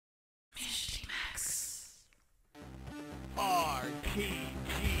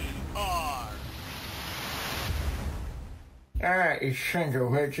RPGR. It's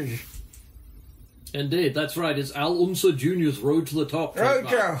Cinderwitches. Indeed, that's right. It's Al Unser Jr.'s Road to the Top. Road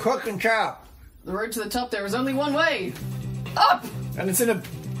to the fucking top. The road to the top, there is only one way. Up! And it's in a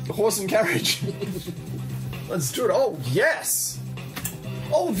horse and carriage. Let's do it. Oh, yes!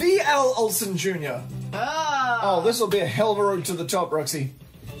 Oh, the Al Olsen Jr. Ah! Oh, this will be a hell of a road to the top, Roxy.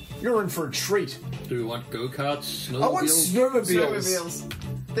 You're in for a treat. Do we want go-karts, snowmobiles? I want snowmobiles. Snowmobiles.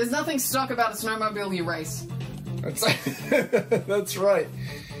 There's nothing stock about a snowmobile you race. That's right.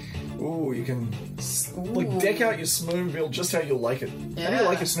 Ooh, you can like deck out your snowmobile just how you like it. Yeah. How do you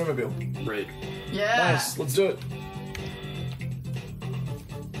like a snowmobile? Red. Yeah. Nice, let's do it.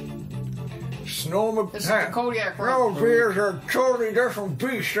 Snowmobile. This is the Kodiak road. Snowmobiles are a totally different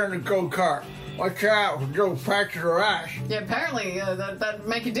beast than a go-kart. Watch out, go fracture your ass. Yeah, apparently that'd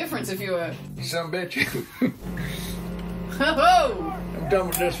make a difference if you were... Some bitch. Oh! I'm done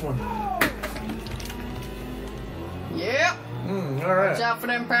with this one. Yep. Alright. Watch out for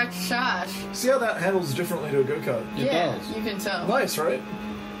them practice shots. See how that handles differently to a go-kart? Yeah, does. you can tell. Nice, right?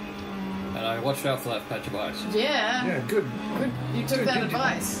 And I watched out for that patch of ice. Yeah. Yeah, good. Good. You took Good, that good.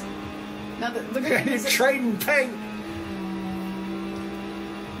 advice. Now, the good thing You're is that trading paint.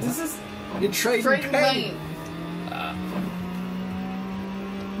 this is You're trading trading paint. lane.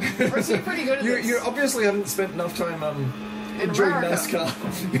 We're still pretty good at this. You obviously haven't spent enough time enjoying America.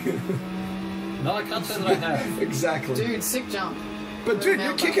 NASCAR. No, I can't say that I have. Exactly. Dude, sick jump. But dude, you're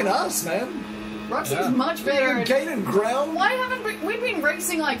Nailed kicking that. ass, man. Roxy's Yeah. much better You're at... gaining ground. Why haven't we've been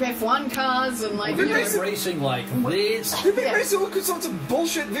racing like F1 cars and like... We've you been know, Racing like this. You've been Yeah. racing all sorts of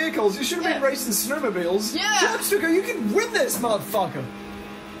bullshit vehicles. You should have been Yeah. racing snowmobiles. Yeah. Chapsticker, you can win this, motherfucker.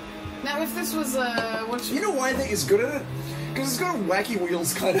 Now, if this was what's... You know why I think he's good at it? Because it's got whacky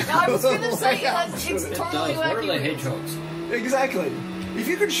wheels, kind of. I was gonna say, layout it's to it. It totally does. Where are wacky the wheels. hedgehogs? Exactly. If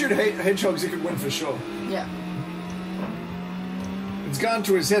you could shoot hedgehogs, you could win for sure. Yeah. It's gone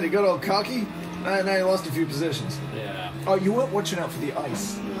to his head. He got all cocky. Now he lost a few positions. Yeah, Oh, you weren't watching out for the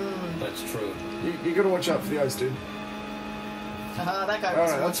ice. that's true. You gotta watch out for the ice, dude. That guy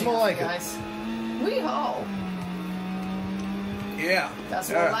was Alright, that's watching more us, like it. guys. Wee-haw. Yeah. That's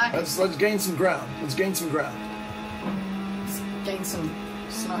what I like. Let's gain some ground. Let's gain some ground. Let's gain some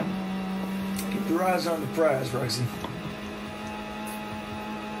snow. Keep your eyes on the prize, Roxy.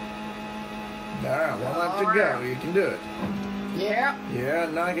 Alright, one left to go. You can do it. Yeah. Yeah,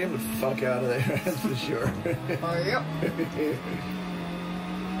 knock him the fuck out of there, that's for sure. Oh, yep.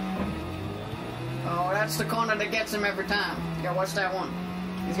 Oh, that's the corner that gets him every time. You gotta watch that one.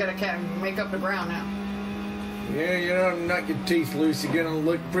 He's gotta make up the ground now. Yeah, you don't knock your teeth loose, you're gonna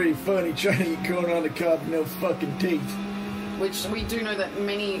look pretty funny trying to eat corn on the cob with no fucking teeth. Which we do know that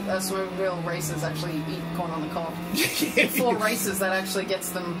many snowmobile racers actually eat corn on the cob. For races, that actually gets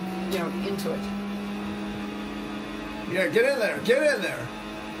them, you know, into it. Yeah, get in there, get in there.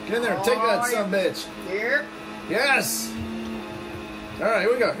 Get in there, take that son of a bitch. Here. Yes! Alright,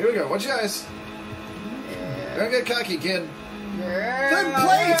 here we go, watch your eyes. Yeah. Don't get cocky, kid. Yeah. Third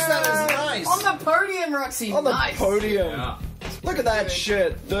place, that is nice! On the podium, Roxy. On the nice. podium. Yeah. Look at that Good.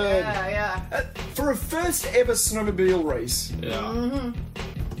 shit, third. Yeah. For a first ever snowmobile race. Yeah.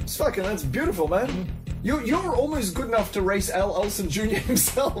 It's fucking, that's beautiful, man. You're almost good enough to race Al Olsen Jr.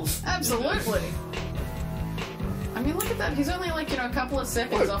 himself. Absolutely. I mean, look at that. He's only like, you know, a couple of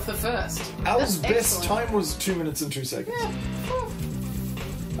seconds Look. off the first. Al's That's best excellent. time was 2 minutes and 2 seconds. Yeah.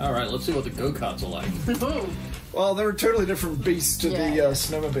 Alright, let's see what the go-karts are like. Ooh. Well, they're a totally different beast to Yeah, the yeah.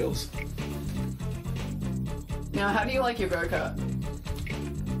 snowmobiles. Now, how do you like your go-kart?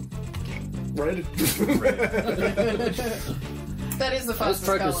 Red? That is the This fastest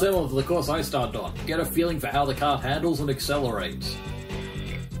track is color. similar to the course I started on. Get a feeling for how the kart handles and accelerates.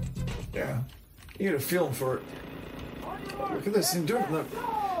 Yeah. You get a feeling for it. Look at this, he's doing it.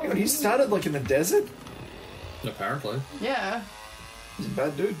 You know, he started like in the desert. Apparently. Yeah. He's a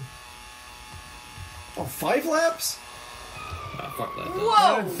bad dude. Oh, 5 laps? Ah, fuck that. I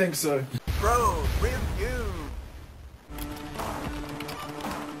Whoa! don't think so. Road review.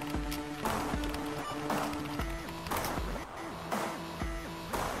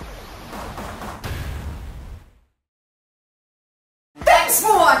 Thanks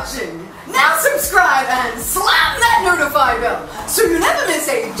for watching! Now subscribe and slam that notify bell so you never miss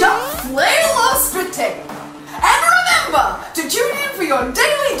a jump, flail, or spit take. And remember to tune in for your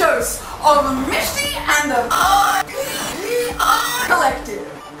daily dose of misty